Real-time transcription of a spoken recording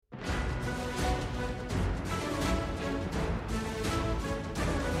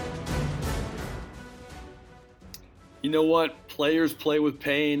You know what? Players play with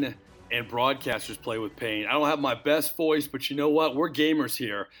pain and broadcasters play with pain. I don't have my best voice, but you know what? We're gamers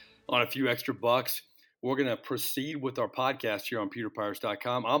here on A Few Extra Bucs. We're going to proceed with our podcast here on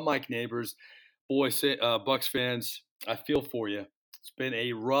pewterpirates.com. I'm Mike Nabors. Boys, Bucs fans, I feel for you. It's been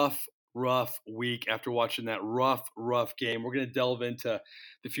a rough week after watching that rough game. We're going to delve into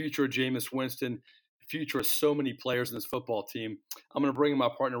the future of Jameis Winston, the future of so many players in this football team. I'm going to bring in my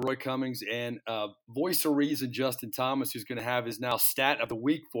partner, Roy Cummings, and voice of reason, Justin Thomas, who's going to have his now stat of the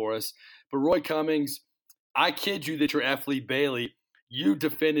week for us. But Roy Cummings, I kid you that you're F. Lee Bailey. You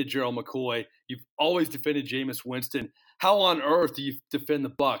defended Gerald McCoy. You've always defended Jameis Winston. How on earth do you defend the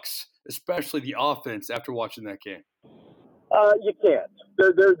Bucs, especially the offense, after watching that game? You can't.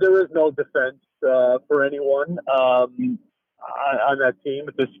 There is no defense for anyone on that team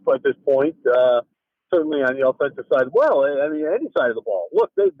at this point. Certainly on the offensive side. Well, I mean, any side of the ball.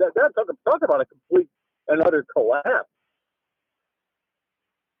 Look, talk about a complete and utter collapse.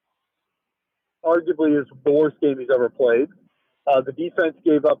 Arguably is the worst game he's ever played. The defense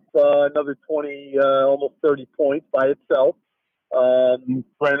gave up another 20, almost 30 points by itself.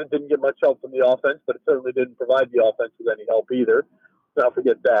 Brandon didn't get much help from the offense, but it certainly didn't provide the offense with any help either. Don't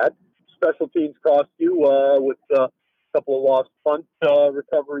forget that. Special teams cost you with a couple of lost punt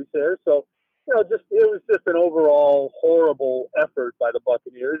recoveries there. So, it was just an overall horrible effort by the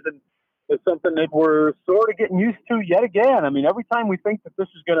Buccaneers, and it's something that we're sort of getting used to yet again. I mean, every time we think that this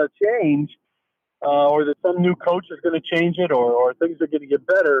is going to change, or that some new coach is going to change it, or things are going to get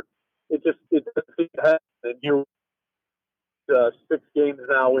better, it doesn't happen. And you're 6 games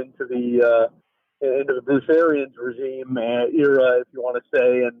now into the Bruce Arians regime era, if you want to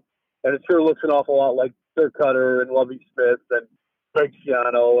say, and it sure looks an awful lot like Dirk Cutter and Lovie Smith and Greg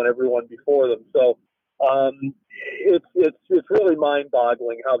Schiano and everyone before them. So it's really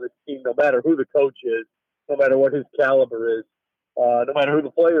mind-boggling how this team, no matter who the coach is, no matter what his caliber is, no matter who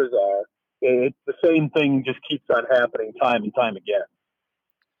the players are, it's the same thing just keeps on happening time and time again.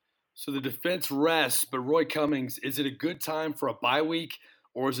 So the defense rests, but Roy Cummings, is it a good time for a bye week,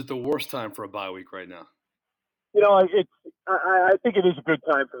 or is it the worst time for a bye week right now? I think it is a good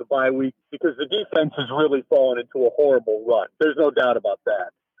time for the bye week because the defense has really fallen into a horrible run. There's no doubt about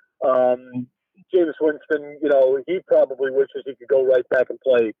that. Jameis Winston, he probably wishes he could go right back and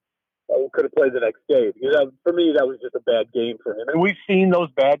play. Could have played the next day. Because for me, that was just a bad game for him. And we've seen those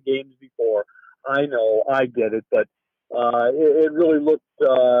bad games before. I know, I get it, but it really looked,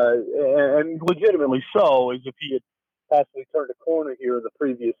 and legitimately so, as if he had possibly turned a corner here in the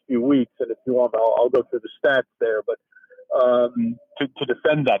previous few weeks. And if you want, I'll go through the stats there, but to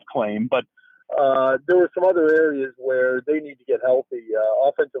defend that claim. But there were some other areas where they need to get healthy.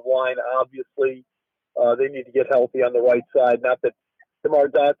 Offensive line, obviously, they need to get healthy on the right side. Not that DeMar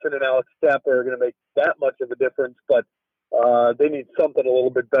Dotson and Alex Tapper are going to make that much of a difference, but they need something a little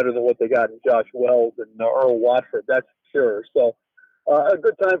bit better than what they got in Josh Wells and Earl Watford, that's sure. So a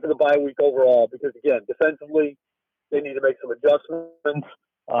good time for the bye week overall because, again, defensively, they need to make some adjustments.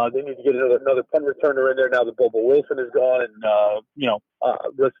 They need to get another punt returner in there now that Bobo Wilson is gone, and,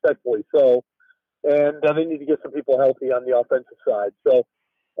 respectfully so. And they need to get some people healthy on the offensive side. So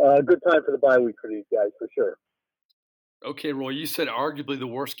a good time for the bye week for these guys, for sure. Okay, Roy, you said arguably the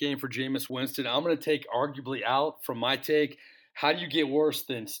worst game for Jameis Winston. I'm going to take arguably out from my take. How do you get worse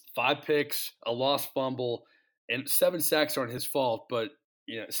than 5 picks, a lost fumble, and 7 sacks aren't his fault, but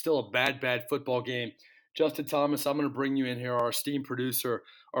still a bad football game? Justin Thomas, I'm going to bring you in here, our esteemed producer,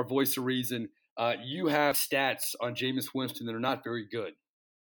 our voice of reason. You have stats on Jameis Winston that are not very good.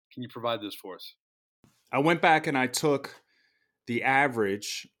 Can you provide those for us? I went back and I took the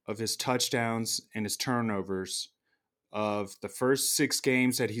average of his touchdowns and his turnovers of the first 6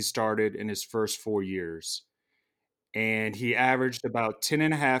 games that he started in his first 4 years. And he averaged about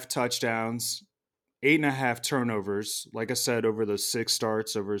 10.5 touchdowns, 8.5 turnovers, like I said, over those 6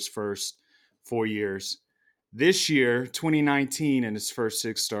 starts over his first 4 years. This year, 2019, in his first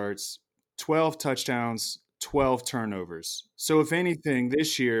 6 starts, 12 touchdowns, 12 turnovers. So if anything,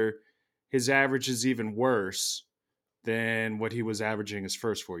 this year, his average is even worse than what he was averaging his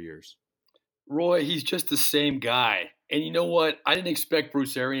first 4 years. Roy, he's just the same guy. And you know what? I didn't expect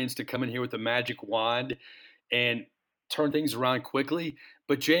Bruce Arians to come in here with a magic wand and turn things around quickly.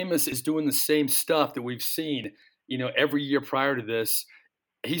 But Jameis is doing the same stuff that we've seen, every year prior to this.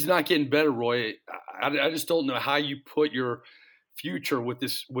 He's not getting better, Roy. I just don't know how you put your future with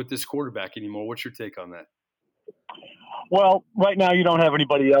this quarterback anymore. What's your take on that? Well, right now you don't have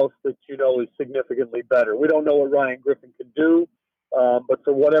anybody else that is significantly better. We don't know what Ryan Griffin can do, but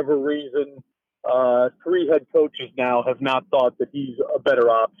for whatever reason, 3 head coaches now have not thought that he's a better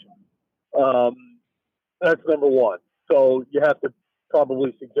option. That's number one. So you have to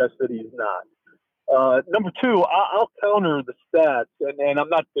probably suggest that he's not. Number two, I'll counter the stats, and I'm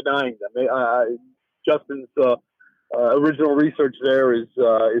not denying them. Justin's original research there is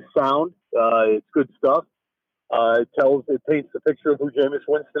sound. It's good stuff. It paints the picture of who Jameis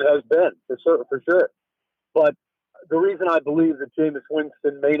Winston has been for sure. But the reason I believe that Jameis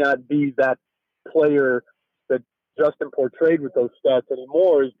Winston may not be that player that Justin portrayed with those stats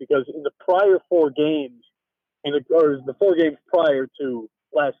anymore is because in the prior 4 games, or the 4 games prior to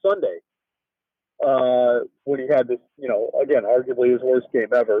last Sunday, when he had this, again, arguably his worst game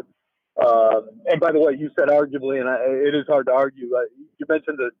ever. And by the way, you said arguably, and it is hard to argue. You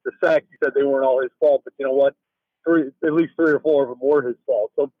mentioned the sacks. You said they weren't all his fault, but you know what? At least 3 or 4 of them were his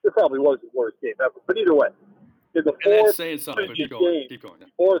fault. So it probably was his worst game ever. But either way, in the 4 previous games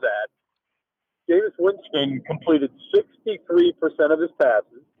before that, Jameis Winston completed 63% of his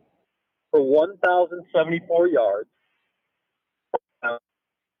passes for 1,074 yards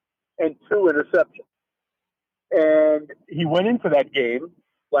and 2 interceptions. And he went into that game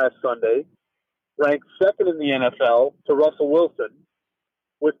last Sunday ranked second in the NFL to Russell Wilson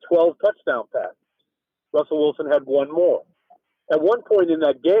with 12 touchdown passes. Russell Wilson had 1 more. At one point in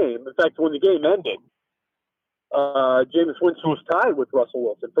that game, in fact, when the game ended, Jameis Winston was tied with Russell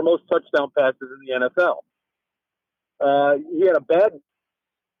Wilson for most touchdown passes in the NFL. He had a bad,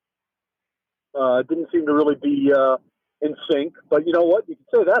 didn't seem to really be in sync. But you know what? You can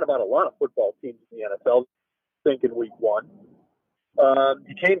say that about a lot of football teams in the NFL. Sync in week 1.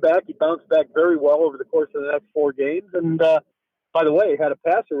 He came back. He bounced back very well over the course of the next 4 games. And by the way, had a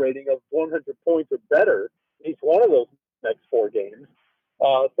passer rating of 100 points or better in each one of those next 4 games.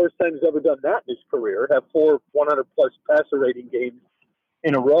 First time he's ever done that in his career, have 4 100-plus passer rating games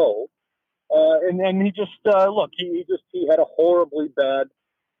in a row. And then he just, he had a horribly bad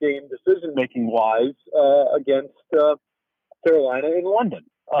game decision-making wise against Carolina in London.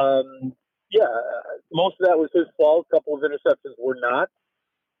 Most of that was his fault. A couple of interceptions were not.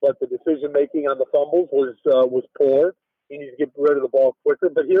 But the decision-making on the fumbles was poor. He needs to get rid of the ball quicker.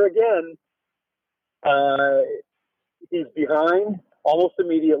 But here again, he's behind almost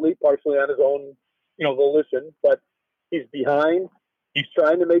immediately, partially on his own, volition. But he's behind. He's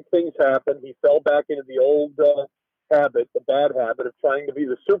trying to make things happen. He fell back into the old habit, the bad habit of trying to be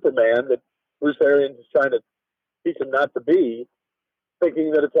the Superman that Bruce Arians is trying to teach him not to be,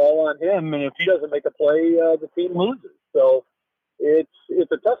 thinking that it's all on him. And if he doesn't make a play, the team loses. So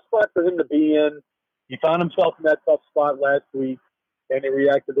it's a tough spot for him to be in. He found himself in that tough spot last week, and he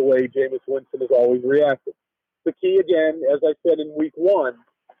reacted the way Jameis Winston has always reacted. The key, again, as I said in week 1,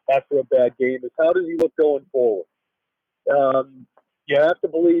 after a bad game, is how does he look going forward? You have to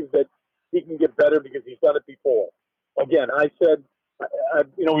believe that he can get better because he's done it before. Again, I said,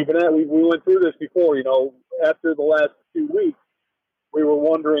 we went through this before. After the last 2 weeks, we were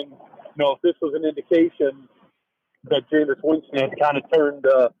wondering, if this was an indication that Jameis Winston had kind of turned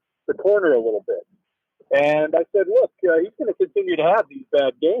the corner a little bit. And I said, look, he's going to continue to have these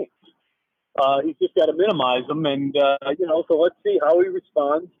bad games. He's just got to minimize them. And, so let's see how he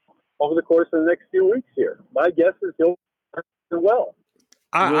responds over the course of the next few weeks here. My guess is he'll do well.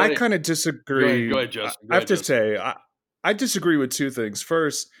 I kind of disagree. Go ahead, Justin. I have to say, I disagree with 2 things.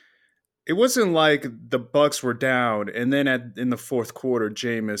 First, it wasn't like the Bucs were down, and then in the 4th quarter,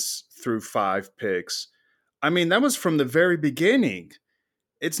 Jameis threw 5 picks. I mean, that was from the very beginning.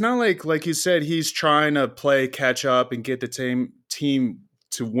 It's not like you said, he's trying to play catch up and get the team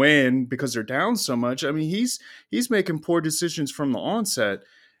to win because they're down so much. I mean, he's making poor decisions from the onset.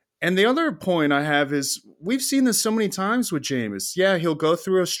 And the other point I have is we've seen this so many times with Jameis. Yeah, he'll go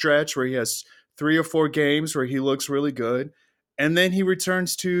through a stretch where he has 3 or 4 games where he looks really good. And then he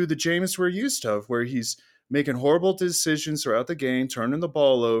returns to the Jameis we're used to, where he's making horrible decisions throughout the game, turning the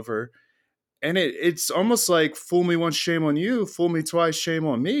ball over. And it's almost like fool me once, shame on you, fool me twice, shame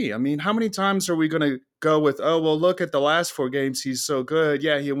on me. I mean, how many times are we going to go with, oh, well, look at the last 4 games, he's so good.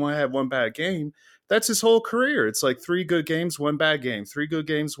 Yeah, he won't have 1 bad game. That's his whole career. It's like 3 good games, 1 bad game, 3 good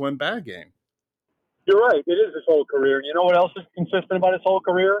games, 1 bad game. You're right. It is his whole career. And you know what else is consistent about his whole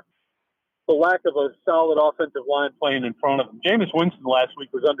career? The lack of a solid offensive line playing in front of him. Jameis Winston last week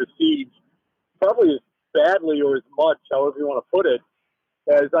was under siege probably as badly or as much, however you want to put it,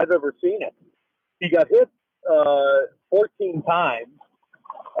 as I've ever seen it. He got hit 14 times.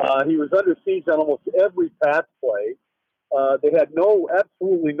 He was under siege on almost every pass play. They had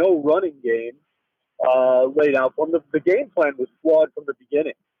absolutely no running game laid out for him. The game plan was flawed from the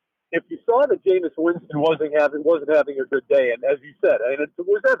beginning. If you saw that Jameis Winston wasn't having a good day, and as you said, and it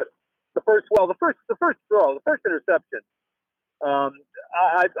was evident. The first interception.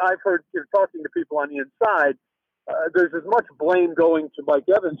 I've heard talking to people on the inside. there's as much blame going to Mike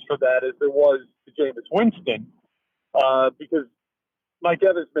Evans for that as there was to Jameis Winston, because Mike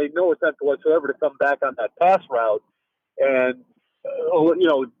Evans made no attempt whatsoever to come back on that pass route and,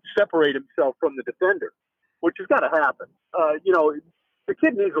 separate himself from the defender, which has got to happen. The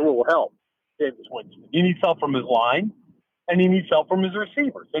kid needs a little help, Jameis Winston. He needs help from his line, and he needs help from his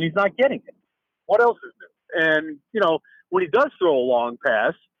receivers, and he's not getting it. What else is new? And, when he does throw a long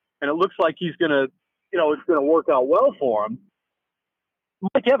pass, and it looks like he's going to, it's going to work out well for him,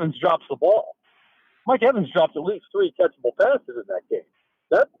 Mike Evans drops the ball. Mike Evans dropped at least 3 catchable passes in that game.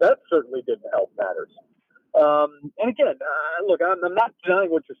 That certainly didn't help matters. And again, look, I'm not denying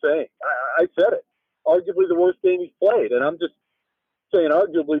what you're saying. I said it. Arguably the worst game he's played, and I'm just saying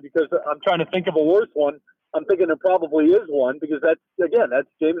arguably because I'm trying to think of a worse one. I'm thinking there probably is one because that's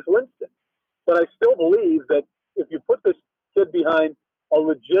Jameis Winston. But I still believe that if you put this kid behind a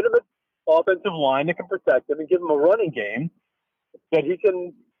legitimate offensive line that can protect him and give him a running game, that he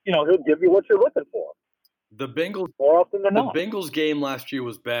can, he'll give you what you're looking for. The Bengals, more often than not. The Bengals game last year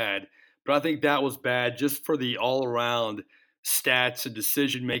was bad, but I think that was bad just for the all-around stats and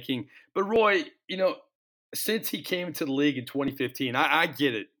decision-making. But Roy, since he came into the league in 2015, I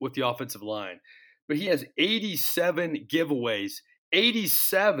get it with the offensive line, but he has 87 giveaways.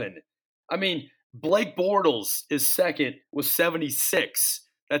 87. I mean, Blake Bortles is second with 76.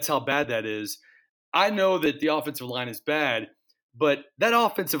 That's how bad that is. I know that the offensive line is bad, but that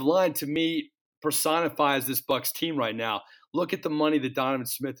offensive line to me personifies this Bucs team right now. Look at the money that Donovan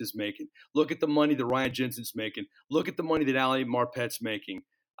Smith is making. Look at the money that Ryan Jensen's making. Look at the money that Ali Marpet's making.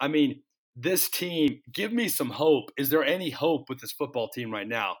 I mean, this team, give me some hope. Is there any hope with this football team right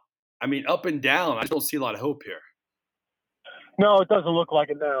now? I mean, up and down, I don't see a lot of hope here. No, it doesn't look like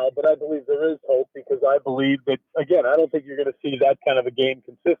it now, but I believe there is hope because I believe that, again, I don't think you're going to see that kind of a game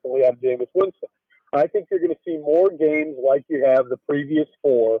consistently out of Jameis Winston. I think you're going to see more games like you have the previous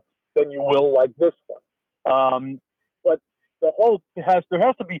 4 than you will like this one. But the hope there has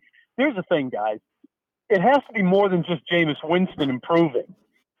to be. Here's the thing, guys. It has to be more than just Jameis Winston improving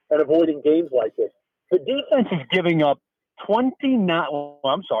and avoiding games like this. The defense is giving up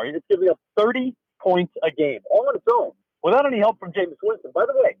it's giving up 30 points a game, all on its own, without any help from Jameis Winston. By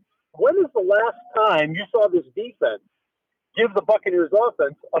the way, when is the last time you saw this defense give the Buccaneers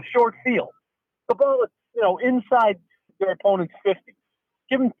offense a short field? The ball is, inside their opponent's 50.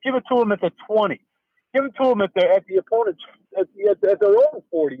 Give it to them at the 20. Give it to them at the opponent's at their own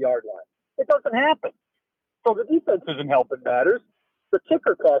 40-yard line. It doesn't happen. So the defense isn't helping matters. The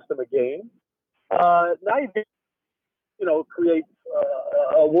kicker cost them a game. Now you create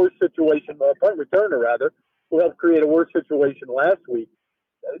a worse situation. A punt returner rather will help create a worse situation last week.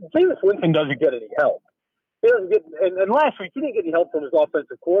 Jameis Winston doesn't get any help. He doesn't get, and last week he didn't get any help from his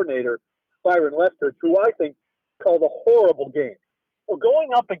offensive coordinator, Byron Leftwich, who I think called a horrible game. Well, going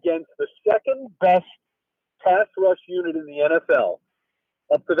up against the second best pass rush unit in the NFL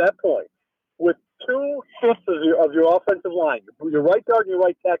up to that point, with 2/5 of your offensive line, your right guard and your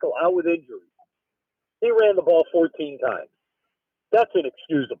right tackle out with injury, he ran the ball 14 times. That's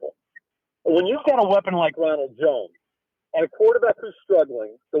inexcusable. When you've got a weapon like Ronald Jones and a quarterback who's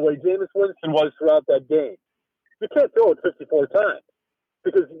struggling the way Jameis Winston was throughout that game, you can't throw it 54 times.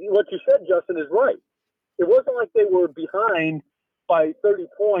 Because what you said, Justin, is right. It wasn't like they were behind by 30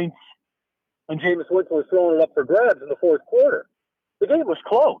 points and Jameis Winston was throwing it up for grabs in the fourth quarter. The game was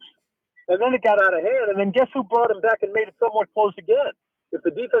close. And then it got out of hand, and then guess who brought him back and made it somewhat close again? If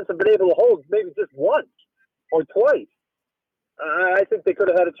the defense had been able to hold maybe just once or twice, I think they could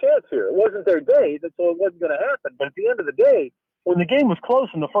have had a chance here. It wasn't their day, so it wasn't going to happen. But at the end of the day, when the game was close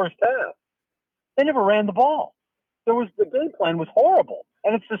in the first half, they never ran the ball. The game plan was horrible.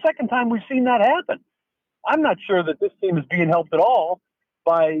 And it's the second time we've seen that happen. I'm not sure that this team is being helped at all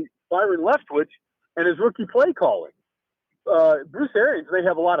by Byron Leftwich and his rookie play calling. Bruce Arians may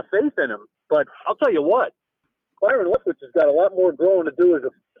have a lot of faith in him, but I'll tell you what, Byron Leftwich has got a lot more growing to do as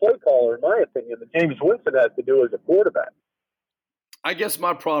a play caller, in my opinion, than Jameis Winston has to do as a quarterback. I guess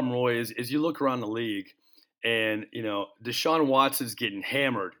my problem, Roy, is you look around the league and, Deshaun Watson's getting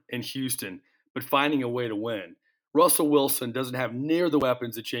hammered in Houston, but finding a way to win. Russell Wilson doesn't have near the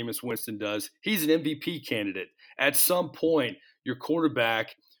weapons that Jameis Winston does. He's an MVP candidate. At some point, your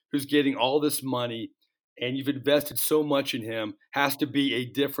quarterback who's getting all this money and you've invested so much in him has to be a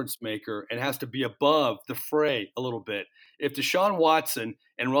difference maker and has to be above the fray a little bit. If Deshaun Watson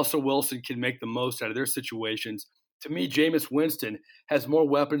and Russell Wilson can make the most out of their situations, to me, Jameis Winston has more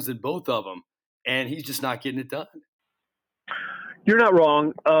weapons than both of them, and he's just not getting it done. You're not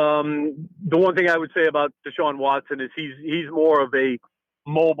wrong. The one thing I would say about Deshaun Watson is he's more of a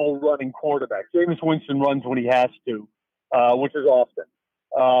mobile running quarterback. Jameis Winston runs when he has to, which is often.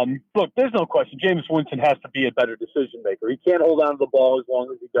 Look, there's no question. Jameis Winston has to be a better decision maker. He can't hold on to the ball as long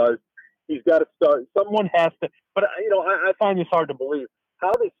as he does. He's got to start. Someone has to. But I find this hard to believe.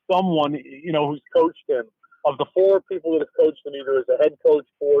 How does someone, who's coached him, of the four people that have coached him, either as a head coach,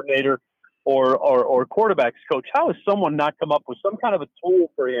 coordinator, or quarterbacks coach, how has someone not come up with some kind of a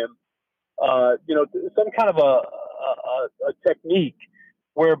tool for him? Some kind of a technique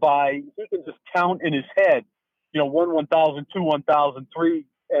whereby he can just count in his head, 1,000, 2, 1,000, 3,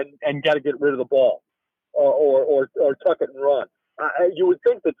 and got to get rid of the ball, or tuck it and run. You would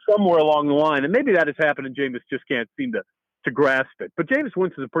think that somewhere along the line, and maybe that has happened, and Jameis just can't seem to grasp it. But Jameis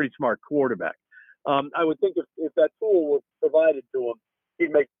Winston's a pretty smart quarterback. I would think if that tool were provided to him,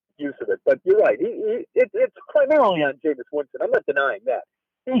 he'd make use of it. But you're right. It's primarily on Jameis Winston. I'm not denying that.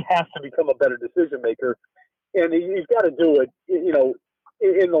 He has to become a better decision maker, and he's got to do it,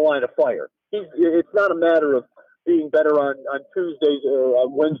 in the line of fire. It's not a matter of being better on Tuesdays or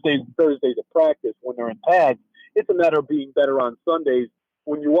on Wednesdays and Thursdays at practice when they're in pads. It's a matter of being better on Sundays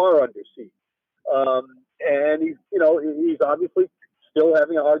when you are under siege. And he's obviously still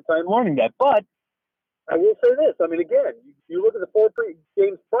having a hard time learning that. But I will say this. I mean, again, you look at the 4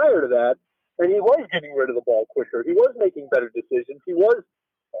 games prior to that, and he was getting rid of the ball quicker. He was making better decisions. He was,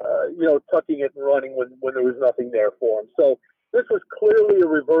 tucking it and running when there was nothing there for him. So this was clearly a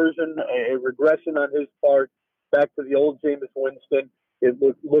reversion, a regression on his part back to the old Jameis Winston. It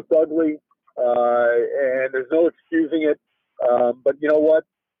looked ugly, and there's no excusing it. But you know what?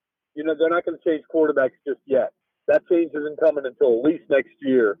 They're not going to change quarterbacks just yet. That change isn't coming until at least next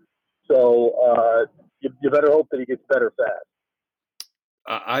year. So you better hope that he gets better fast.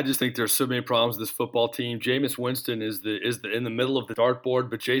 I just think there's so many problems with this football team. Jameis Winston is in the middle of the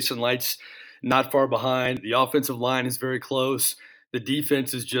dartboard, but Jason Light's not far behind. The offensive line is very close. The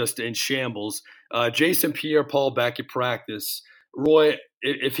defense is just in shambles. Jason Pierre-Paul back at practice. Roy,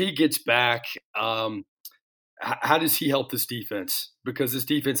 if he gets back, how does he help this defense? Because this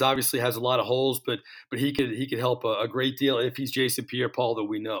defense obviously has a lot of holes, but he could help a great deal if he's Jason Pierre-Paul that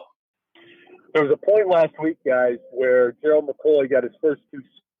we know. There was a point last week, guys, where Gerald McCoy got his first 2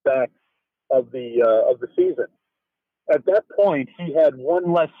 sacks of the season. At that point, he had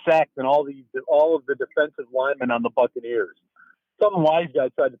 1 less sack than all of the defensive linemen on the Buccaneers. Some wise guy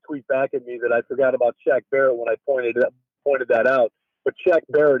tried to tweet back at me that I forgot about Shaq Barrett when I pointed that out. But Shaq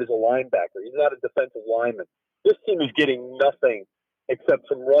Barrett is a linebacker. He's not a defensive lineman. This team is getting nothing except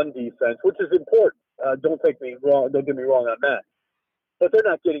some run defense, which is important. Don't get me wrong on that. But they're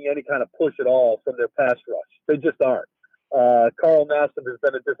not getting any kind of push at all from their pass rush. They just aren't. Carl Nassib has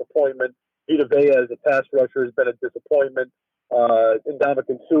been a disappointment. Vita Vea as a pass rusher has been a disappointment.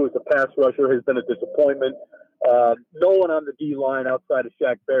 Ndamukong Suh as a pass rusher has been a disappointment. No one on the D line outside of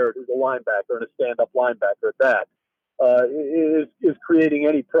Shaq Barrett, who's a linebacker and a stand-up linebacker at that, is creating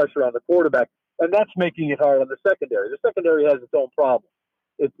any pressure on the quarterback. And that's making it hard on the secondary. The secondary has its own problem.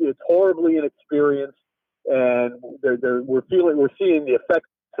 It's horribly inexperienced. And we're seeing the effects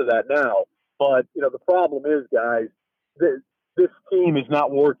of that now. But the problem is, guys, this team is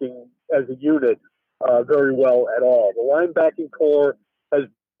not working as a unit very well at all. The linebacking core has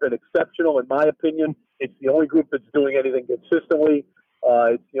been exceptional, in my opinion. It's the only group that's doing anything consistently.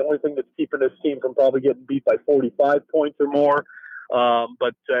 It's the only thing that's keeping this team from probably getting beat by 45 points or more.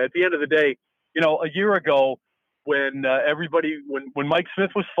 But at the end of the day, a year ago when when Mike Smith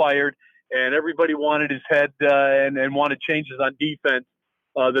was fired, and everybody wanted his head and wanted changes on defense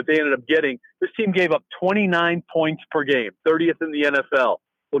that they ended up getting. This team gave up 29 points per game, 30th in the NFL.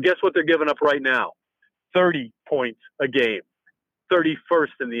 Well, guess what they're giving up right now? 30 points a game, 31st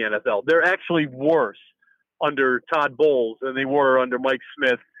in the NFL. They're actually worse under Todd Bowles than they were under Mike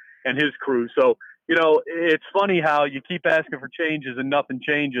Smith and his crew. So, it's funny how you keep asking for changes and nothing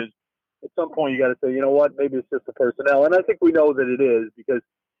changes. At some point, you got to say, you know what, maybe it's just the personnel. And I think we know that it is because,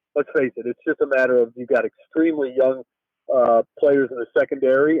 let's face it, it's just a matter of you've got extremely young players in the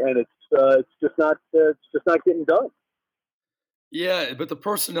secondary, and it's just not getting done. Yeah, but the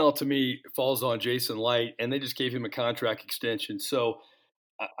personnel to me falls on Jason Light, and they just gave him a contract extension. So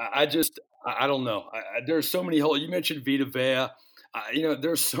I don't know. There's so many holes. You mentioned Vita Vea.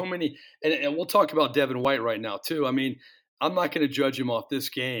 There's so many, and we'll talk about Devin White right now too. I mean, I'm not going to judge him off this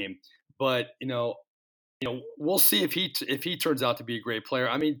game, but we'll see if he turns out to be a great player.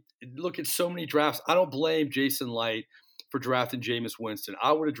 I mean, look at so many drafts. I don't blame Jason Light for drafting Jameis Winston.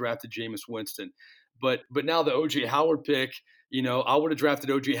 I would have drafted Jameis Winston, but now the O.J. Howard pick, I would have drafted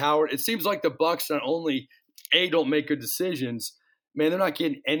O.J. Howard. It seems like the Bucs not only don't make good decisions, man, they're not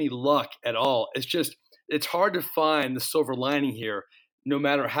getting any luck at all. It's hard to find the silver lining here. no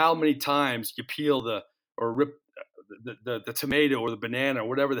matter how many times you peel or rip the tomato or the banana or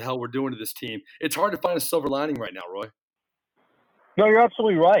whatever the hell we're doing to this team, it's hard to find a silver lining right now, Roy. No, you're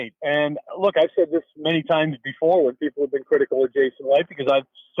absolutely right. And look, I've said this many times before when people have been critical of Jason Light because I've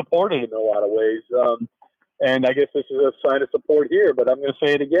supported him in a lot of ways. And I guess this is a sign of support here, but I'm going to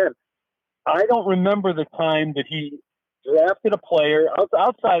say it again. I don't remember the time that he drafted a player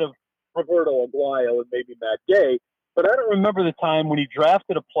outside of Roberto Aguayo and maybe Matt Gay, but I don't remember the time when he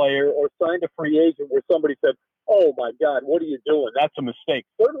drafted a player or signed a free agent where somebody said, "Oh my God, what are you doing? That's a mistake."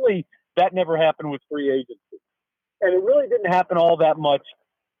 Certainly that never happened with free agency. And it really didn't happen all that much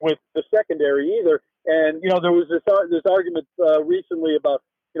with the secondary either. And, there was this argument recently about,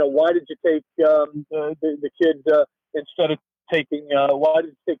 why did you take the kid instead of taking why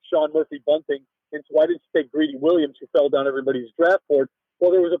did you take Sean Murphy-Bunting, and why did you take Greedy Williams, who fell down everybody's draft board? Well,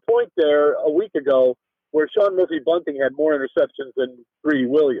 there was a point there a week ago where Sean Murphy-Bunting had more interceptions than Greedy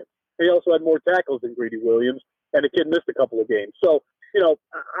Williams. He also had more tackles than Greedy Williams, and the kid missed a couple of games. So,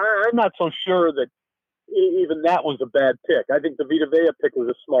 I'm not so sure that even that was a bad pick. I think the Vita Vea pick was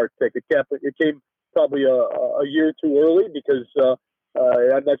a smart pick. It came probably a year too early because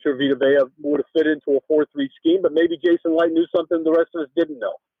I'm not sure Vita Vea would have fit into a 4-3 scheme, but maybe Jason Light knew something the rest of us didn't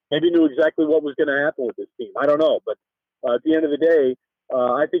know. Maybe knew exactly what was going to happen with this team. I don't know, but at the end of the day,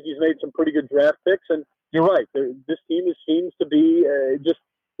 I think he's made some pretty good draft picks, and you're right. This team seems to be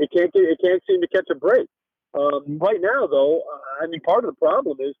it can't seem to catch a break. Right now, though, part of the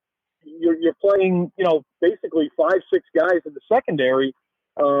problem is you're playing, basically 5-6 guys in the secondary,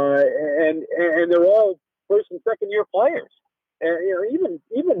 and they're all first and second year players. And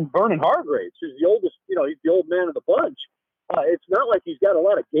even Vernon Hargraves, who's the oldest, he's the old man of the bunch. It's not like he's got a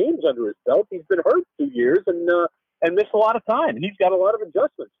lot of games under his belt. He's been hurt 2 years and missed a lot of time. And he's got a lot of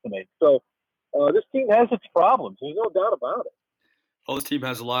adjustments to make. So this team has its problems. There's no doubt about it. Oh, this team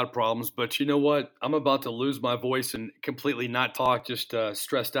has a lot of problems, but you know what? I'm about to lose my voice and completely not talk, just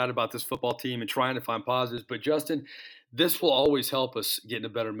stressed out about this football team and trying to find positives. But Justin, this will always help us get in a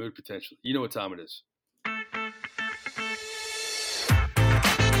better mood potentially. You know what time it is.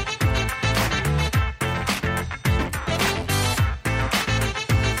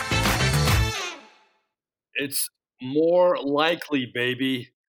 It's more likely, baby.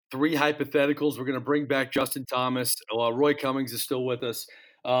 3 hypotheticals. We're going to bring back Justin Thomas. Roy Cummings is still with us.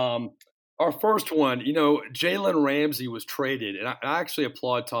 Our first one, Jalen Ramsey was traded, and I actually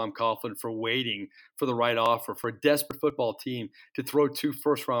applaud Tom Coughlin for waiting for the right offer for a desperate football team to throw 2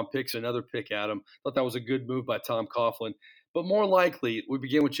 first-round picks and another pick at him. Thought that was a good move by Tom Coughlin. But more likely, we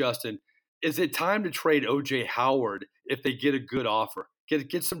begin with Justin. Is it time to trade O.J. Howard if they get a good offer?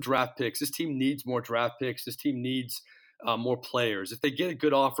 Get some draft picks. This team needs more draft picks. This team needs more players. If they get a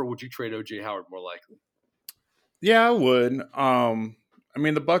good offer, would you trade O.J. Howard more likely? Yeah, I would.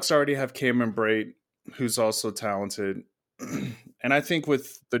 The Bucs already have Cameron Brate, who's also talented. And I think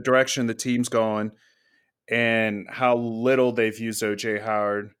with the direction the team's going and how little they've used O.J.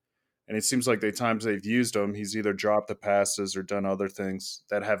 Howard, and it seems like the times they've used him, he's either dropped the passes or done other things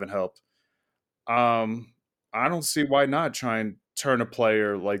that haven't helped. I don't see why not try and turn a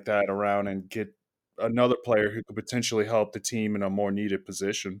player like that around and get another player who could potentially help the team in a more needed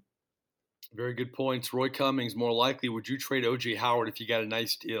position. Very good points. Roy Cummings, more likely, would you trade O.J. Howard if you got a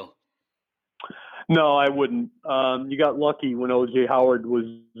nice deal? No, I wouldn't. You got lucky when O.J. Howard was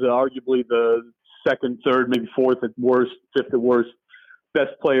arguably the second, third, maybe fourth at worst, fifth at worst,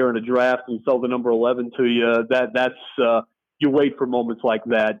 best player in a draft, and fell to number 11 to you. That's you wait for moments like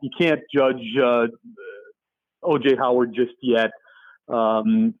that. You can't judge O.J. Howard just yet.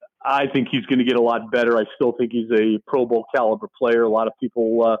 I think he's going to get a lot better. I still think he's a Pro Bowl caliber player. A lot of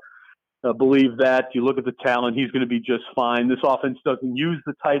people believe that. You look at the talent, he's going to be just fine. This offense doesn't use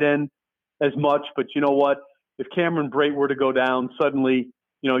the tight end as much, but you know what? If Cameron Brate were to go down, suddenly,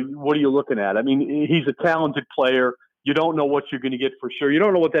 what are you looking at? He's a talented player. You don't know what you're going to get for sure. You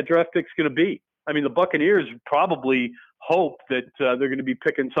don't know what that draft pick's going to be. The Buccaneers probably hope that they're going to be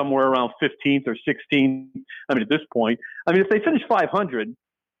picking somewhere around 15th or 16th. At this point, if they finish 500,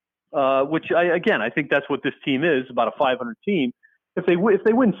 which I think that's what this team is, about a 500 team. If they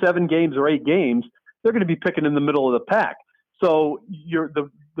win 7 games or 8 games, they're going to be picking in the middle of the pack. So you're the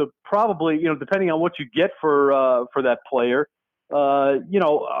probably, depending on what you get for that player,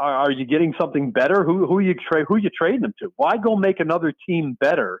 are you getting something better? Who you trading them to? Why go make another team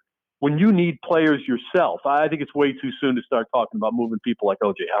better when you need players yourself? I think it's way too soon to start talking about moving people like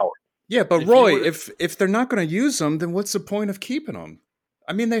O.J. Howard. Yeah, but Roy, if they're not going to use them, then what's the point of keeping them?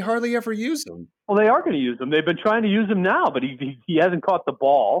 They hardly ever use them. Well, they are going to use them. They've been trying to use him now, but he hasn't caught the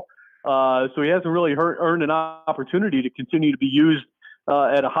ball. So he hasn't really earned an opportunity to continue to be used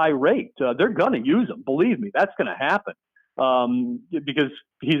at a high rate. They're going to use him. Believe me, that's going to happen because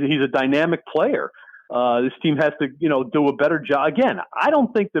he's a dynamic player. This team has to, do a better job. Again, I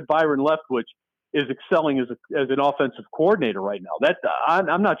don't think that Byron Leftwich is excelling as an offensive coordinator right now.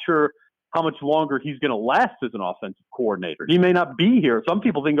 I'm not sure how much longer he's going to last as an offensive coordinator. He may not be here. Some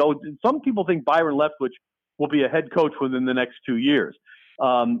people think Byron Leftwich will be a head coach within the next 2 years.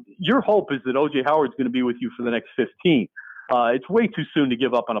 Your hope is that O.J. Howard's going to be with you for the next 15. It's way too soon to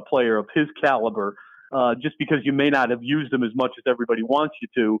give up on a player of his caliber just because you may not have used him as much as everybody wants you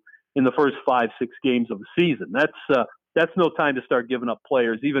to in the first 5-6 games of the season. That's no time to start giving up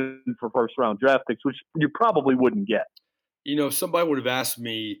players, even for first-round draft picks, which you probably wouldn't get. If somebody would have asked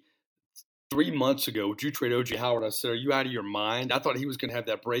me 3 months ago, would you trade O.J. Howard? I said, are you out of your mind? I thought he was going to have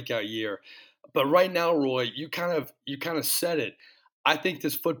that breakout year. But right now, Roy, you kind of said it. I think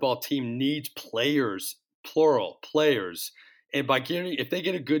this football team needs players, plural, players. And if they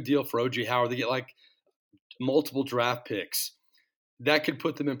get a good deal for O.J. Howard, they get like multiple draft picks. That could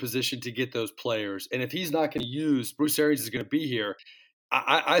put them in position to get those players. And if he's not going to use, Bruce Arians is going to be here.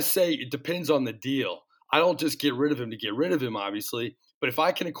 I say it depends on the deal. I don't just get rid of him to get rid of him, obviously. But if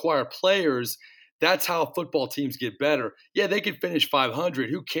I can acquire players, that's how football teams get better. Yeah, they can finish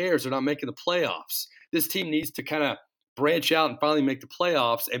 500. Who cares? They're not making the playoffs. This team needs to kind of branch out and finally make the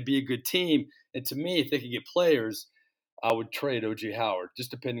playoffs and be a good team. And to me, if they could get players, I would trade O.J. Howard,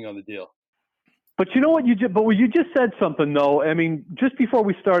 just depending on the deal. But you know what you just said something though. I mean, just before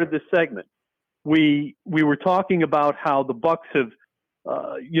we started this segment, we were talking about how the Bucs have,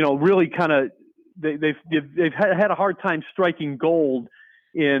 really kind of they've had a hard time striking gold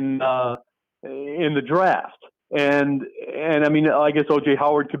in the draft, and I mean, I guess O.J.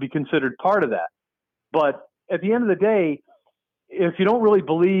 Howard could be considered part of that. But at the end of the day, if you don't really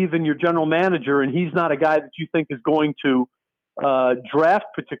believe in your general manager and he's not a guy that you think is going to draft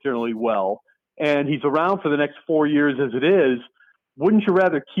particularly well, and he's around for the next 4 years as it is, wouldn't you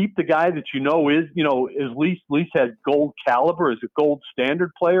rather keep the guy that is, at least has gold caliber, as a gold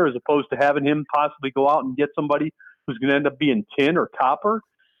standard player, as opposed to having him possibly go out and get somebody who's going to end up being tin or copper?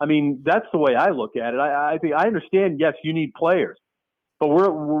 I mean, that's the way I look at it. I think I understand, yes, you need players, but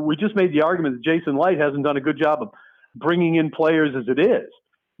we just made the argument that Jason Light hasn't done a good job of bringing in players as it is.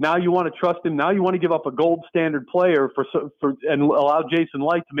 Now you want to trust him. Now you want to give up a gold standard player for and allow Jason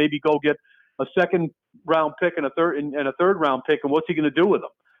Light to maybe go get a second round pick and a third round pick. And what's he going to do with them?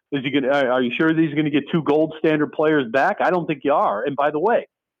 Are you sure that he's going to get 2 gold standard players back? I don't think you are. And by the way,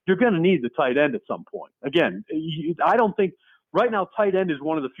 you're going to need the tight end at some point. Again, I don't think right now tight end is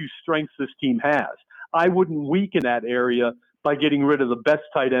one of the few strengths this team has. I wouldn't weaken that area by getting rid of the best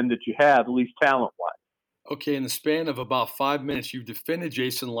tight end that you have, at least talent-wise. Okay, in the span of about 5 minutes, you've defended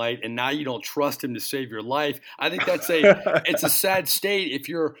Jason Light, and now you don't trust him to save your life. I think it's a sad state if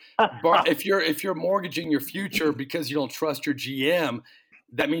you're mortgaging your future because you don't trust your GM.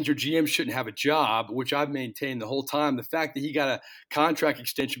 That means your GM shouldn't have a job, which I've maintained the whole time. The fact that he got a contract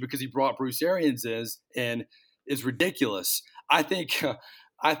extension because he brought Bruce Arians is ridiculous. I think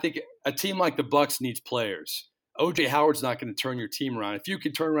a team like the Bucs needs players. O.J. Howard's not going to turn your team around. If you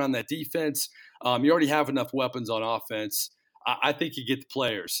can turn around that defense, you already have enough weapons on offense. I think you get the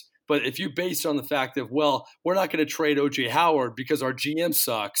players. But if you base it on the fact that, well, we're not going to trade O.J. Howard because our GM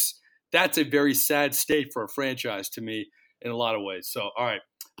sucks, that's a very sad state for a franchise to me in a lot of ways. So, all right,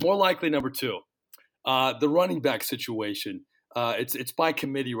 more likely number 2, the running back situation. It's by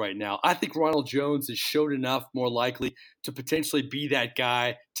committee right now. I think Ronald Jones has showed enough more likely to potentially be that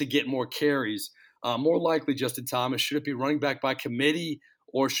guy to get more carries. More likely, Justin Thomas, should it be running back by committee,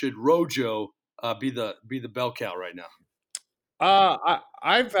 or should Rojo be the bell cow right now?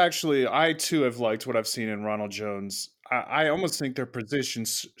 I too have liked what I've seen in Ronald Jones. I almost think their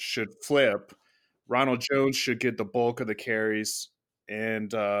positions should flip. Ronald Jones should get the bulk of the carries,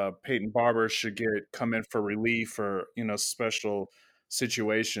 and Peyton Barber should come in for relief or special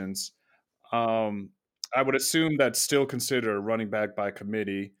situations. I would assume that's still considered a running back by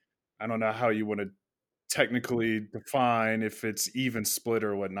committee. I don't know how you want to technically define if it's even split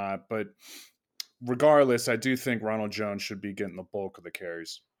or whatnot, but regardless, I do think Ronald Jones should be getting the bulk of the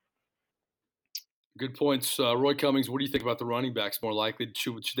carries. Good points. Roy Cummings, what do you think about the running backs more likely?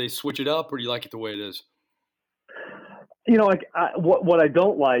 Should they switch it up, or do you like it the way it is? What I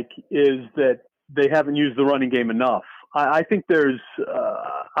don't like is that they haven't used the running game enough. I think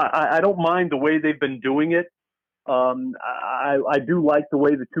I don't mind the way they've been doing it. I do like the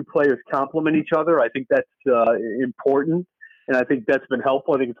way the two players complement each other. I think that's important, and I think that's been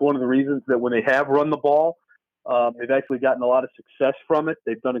helpful. I think it's one of the reasons that when they have run the ball, they've actually gotten a lot of success from it.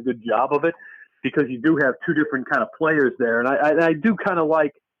 They've done a good job of it. because you do have two different kind of players there. And I do kind of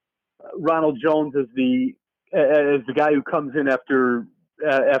like Ronald Jones as the guy who comes in after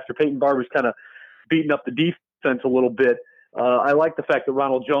Peyton Barber's kind of beating up the defense a little bit. I like the fact that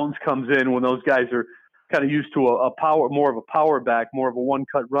Ronald Jones comes in when those guys are kind of used to more of a power back, more of a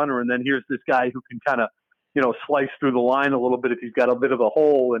one-cut runner, and then here's this guy who can kind of, slice through the line a little bit if he's got a bit of a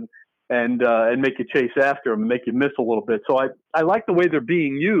hole and make you chase after him and make you miss a little bit. So I like the way they're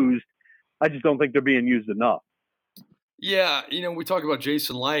being used. I just don't think they're being used enough. Yeah, we talk about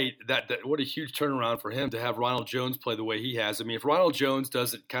Jason Light, that what a huge turnaround for him to have Ronald Jones play the way he has. I mean, if Ronald Jones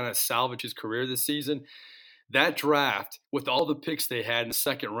doesn't kind of salvage his career this season, that draft with all the picks they had in the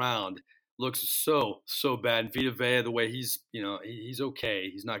second round looks so bad. And Vita Vea, the way he's okay.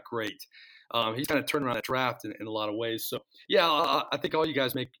 He's not great. He's kind of turned around that draft in a lot of ways. So, yeah, I think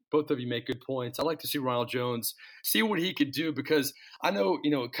both of you make good points. I'd like to see Ronald Jones, see what he could do, because I know,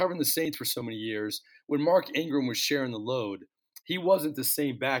 covering the Saints for so many years, when Mark Ingram was sharing the load, he wasn't the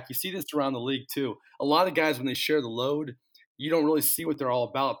same back. You see this around the league too. A lot of guys, when they share the load, you don't really see what they're all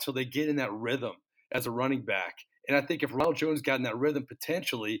about till they get in that rhythm as a running back. And I think if Ronald Jones got in that rhythm,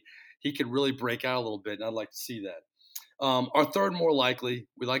 potentially he could really break out a little bit, and I'd like to see that. Our third, more likely,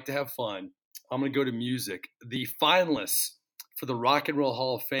 we like to have fun. I'm going to go to music. The finalists for the Rock and Roll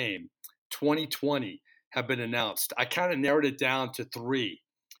Hall of Fame 2020 have been announced. I kind of narrowed it down to 3.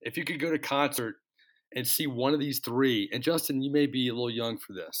 If you could go to concert and see one of these 3, and Justin, you may be a little young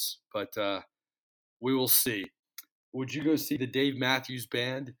for this, but we will see. Would you go see the Dave Matthews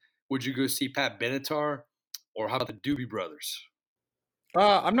Band? Would you go see Pat Benatar? Or how about the Doobie Brothers?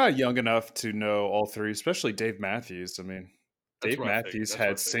 I'm not young enough to know all 3, especially Dave Matthews. I mean, That's Dave Matthews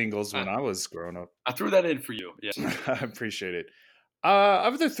had singles when I was growing up. I threw that in for you. Yeah, I appreciate it.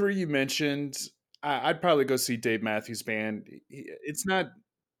 Of the 3 you mentioned, I'd probably go see Dave Matthews Band. He's not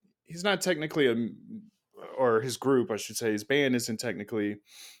technically or his group, I should say. His band isn't technically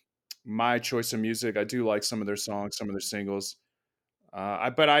my choice of music. I do like some of their songs, some of their singles.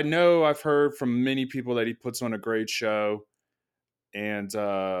 But I know I've heard from many people that he puts on a great show, and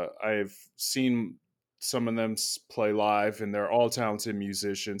I've seen some of them play live, and they're all talented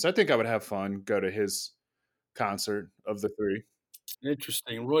musicians. I think I would have fun, go to his concert of the 3.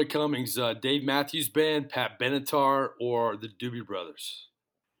 Interesting. Roy Cummings, Dave Matthews Band, Pat Benatar, or the Doobie Brothers?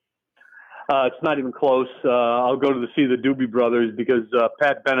 It's not even close. I'll go to see the Doobie Brothers because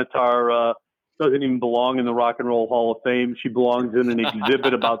Pat Benatar doesn't even belong in the Rock and Roll Hall of Fame. She belongs in an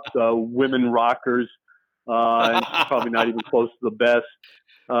exhibit about women rockers, and she's probably not even close to the best.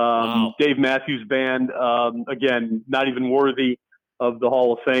 Wow. Dave Matthews Band, again, not even worthy of the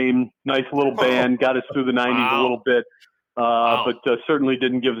Hall of Fame. Nice little band, got us through the 90s a little bit, but certainly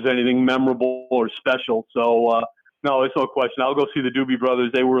didn't give us anything memorable or special. So, no, it's no question. I'll go see the Doobie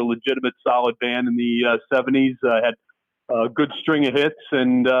Brothers. They were a legitimate, solid band in the 70s, had a good string of hits,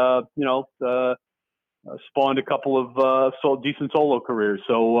 and, spawned a couple of decent solo careers.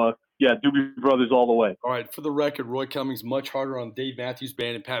 So, yeah, Doobie Brothers all the way. All right, for the record, Roy Cummings much harder on Dave Matthews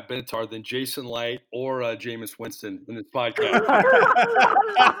Band and Pat Benatar than Jason Light or Jameis Winston in this podcast.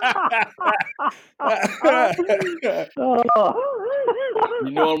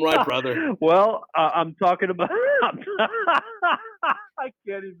 You know I'm right, brother. Well, I'm talking about. I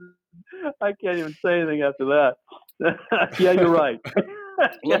can't even say anything after that. Yeah, you're right.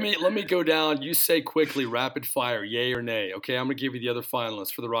 Let me go down. You say quickly, rapid fire, yay or nay. Okay, I'm gonna give you the other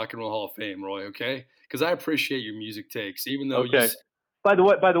finalists for the Rock and Roll Hall of Fame, Roy. Okay, because I appreciate your music takes, even though. Okay. By the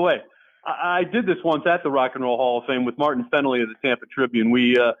way, I did this once at the Rock and Roll Hall of Fame with Martin Fennelly of the Tampa Tribune.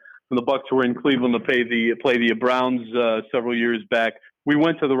 We, when the Bucs were in Cleveland to play the Browns several years back, we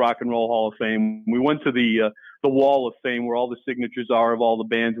went to the Rock and Roll Hall of Fame. We went to the Wall of Fame where all the signatures are of all the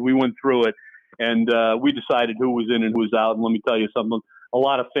bands. We went through it, and we decided who was in and who was out. And let me tell you something. A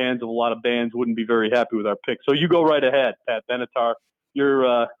lot of fans of a lot of bands wouldn't be very happy with our pick. So you go right ahead, Pat Benatar. You're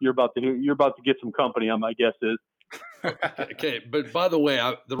about to get some company. My guess is. Okay, but by the way,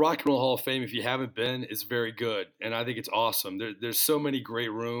 the Rock and Roll Hall of Fame, if you haven't been, is very good, and I think it's awesome. There's so many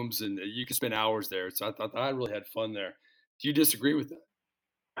great rooms, and you can spend hours there. So I thought I really had fun there. Do you disagree with that?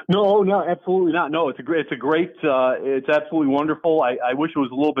 No, absolutely not. No, it's absolutely wonderful. I wish it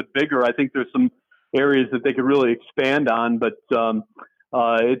was a little bit bigger. I think there's some areas that they could really expand on, but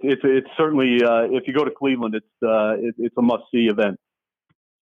it's certainly if you go to Cleveland, it's a must-see event.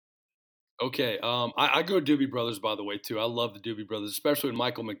 Okay, I go Doobie Brothers, by the way, too. I love the Doobie Brothers, especially when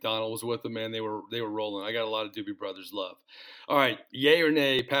Michael McDonald was with them. Man, they were rolling. I got a lot of Doobie Brothers love. All right, yay or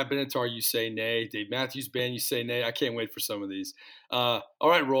nay? Pat Benatar, you say nay. Dave Matthews Band, you say nay. I can't wait for some of these. All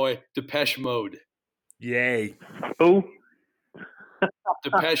right, Roy, Depeche Mode. Yay. Who?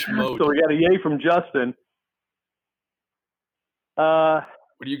 Depeche Mode. So we got a yay from Justin. What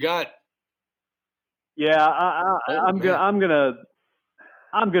do you got? Yeah, I'm gonna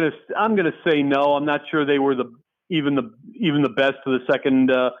say no. I'm not sure they were even the best of the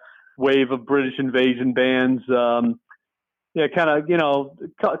second wave of British invasion bands. Yeah, kind of,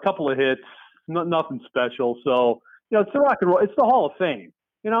 a couple of hits, nothing special. So, it's the rock and roll. It's the Hall of Fame.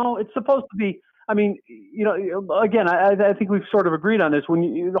 It's supposed to be. I mean, again, I think we've sort of agreed on this. When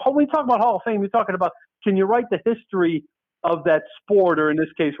you talk about Hall of Fame, you're talking about, can you write the history of that sport, or in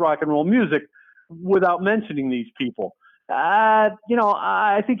this case, rock and roll music, without mentioning these people? I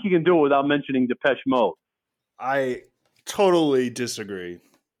think you can do it without mentioning Depeche Mode. I totally disagree.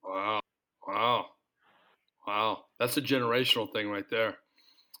 Wow. That's a generational thing right there.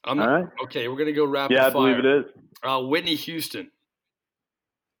 All right. Okay, we're going to go rapid fire. Yeah, I believe it is. Whitney Houston.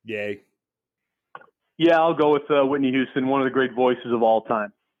 Yay. Yeah, I'll go with Whitney Houston, one of the great voices of all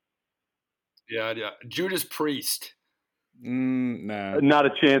time. Yeah. Judas Priest. No. Not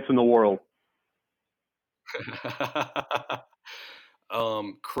a chance in the world.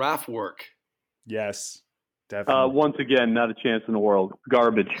 Kraftwerk. Yes, definitely. Once again, not a chance in the world.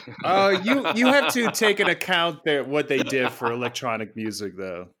 Garbage. You have to take into account what they did for electronic music,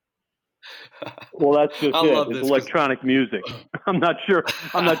 though. Well, that's just it. It's electronic music. I'm not sure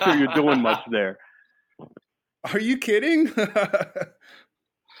you're doing much there. Are you kidding? Oh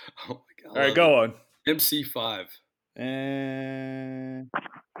my God, all right, go on. MC5.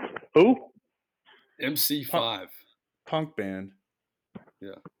 Who? MC5. Punk band.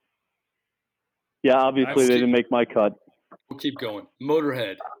 Yeah. Yeah, obviously they didn't make my cut. We'll keep going.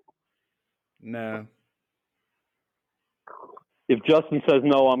 Motorhead. No. If Justin says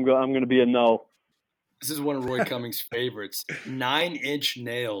no, I'm going to be a no. This is one of Roy Cummings' favorites. 9 Inch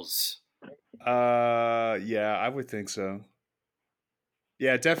Nails. Yeah, I would think so.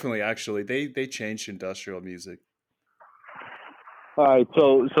 Yeah, definitely. Actually, they changed industrial music. All right,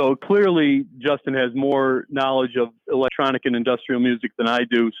 so clearly Justin has more knowledge of electronic and industrial music than I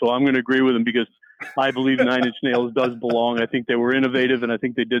do. So I'm going to agree with him because I believe 9 Inch Nails does belong. I think they were innovative, and I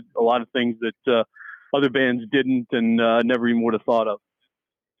think they did a lot of things that other bands didn't and never even would have thought of.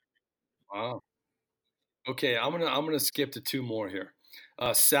 Wow. Okay, I'm gonna skip to 2 more here.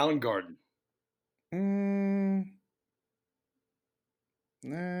 Soundgarden.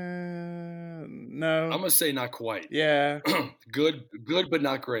 No. I'm gonna say not quite. Yeah. Good, but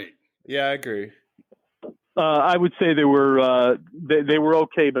not great. Yeah, I agree. I would say they were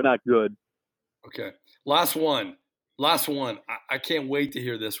okay, but not good. Okay, last one. I can't wait to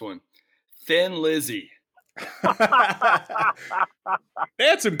hear this one. Thin Lizzy. They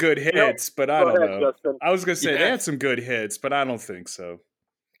had some good hits, but I don't know. Justin. I was gonna say they had some good hits, but I don't think so.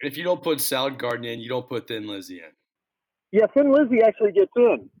 If you don't put Soundgarden in, you don't put Thin Lizzy in. Yeah, Thin Lizzy actually gets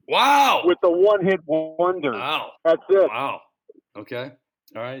in. Wow! With the one-hit wonder. Wow. That's it. Wow. Okay.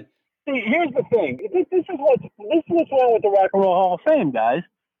 All right. See, here's the thing. This is what's wrong with the Rock and Roll Hall of Fame, guys.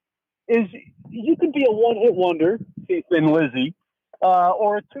 Is you could be a one-hit wonder, see Thin Lizzy,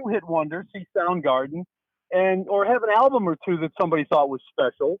 or a two-hit wonder, see Soundgarden, or have an album or two that somebody thought was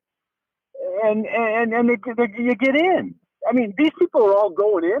special, and you get in. I mean, these people are all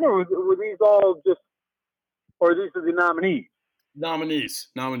going in, or were these all just, or these are the nominees? Nominees.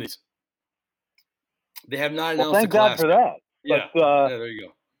 They have not announced. Well, thank God for that. Yeah. But, yeah, there you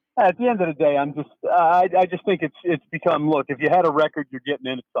go. At the end of the day, I just think it's become, look, if you had a record, you're getting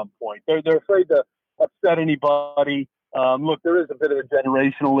in at some point. They're afraid to upset anybody. Look, there is a bit of a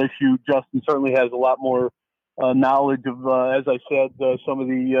generational issue. Justin certainly has a lot more knowledge of, as I said, some of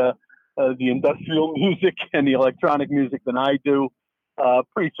the industrial music and the electronic music than I do.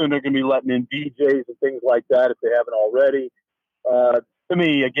 Pretty soon they're going to be letting in DJs and things like that if they haven't already. To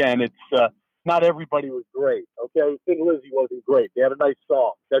me, again, it's not everybody was great. Okay, Thin Lizzy wasn't great. They had a nice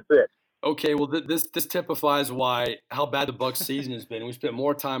song. That's it. Okay, well, this typifies how bad the Bucs season has been. We spent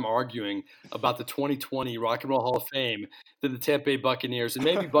more time arguing about the 2020 Rock and Roll Hall of Fame than the Tampa Bay Buccaneers. And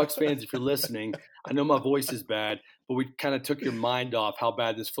maybe Bucs fans, if you're listening, I know my voice is bad, but we kind of took your mind off how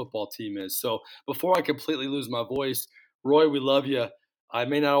bad this football team is. So before I completely lose my voice, Roy, we love you. I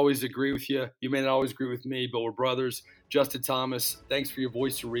may not always agree with you. You may not always agree with me, but we're brothers. Justin Thomas, thanks for your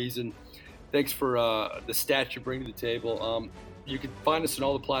voice of reason. Thanks for the stats you bring to the table. You can find us on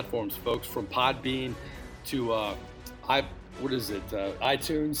all the platforms, folks, from Podbean to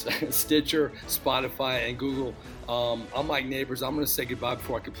iTunes, Stitcher, Spotify, and Google. I'm Mike Nabors. I'm going to say goodbye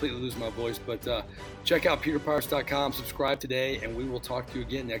before I completely lose my voice. But check out pewterpirates.com, subscribe today, and we will talk to you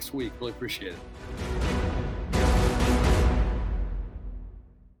again next week. Really appreciate it.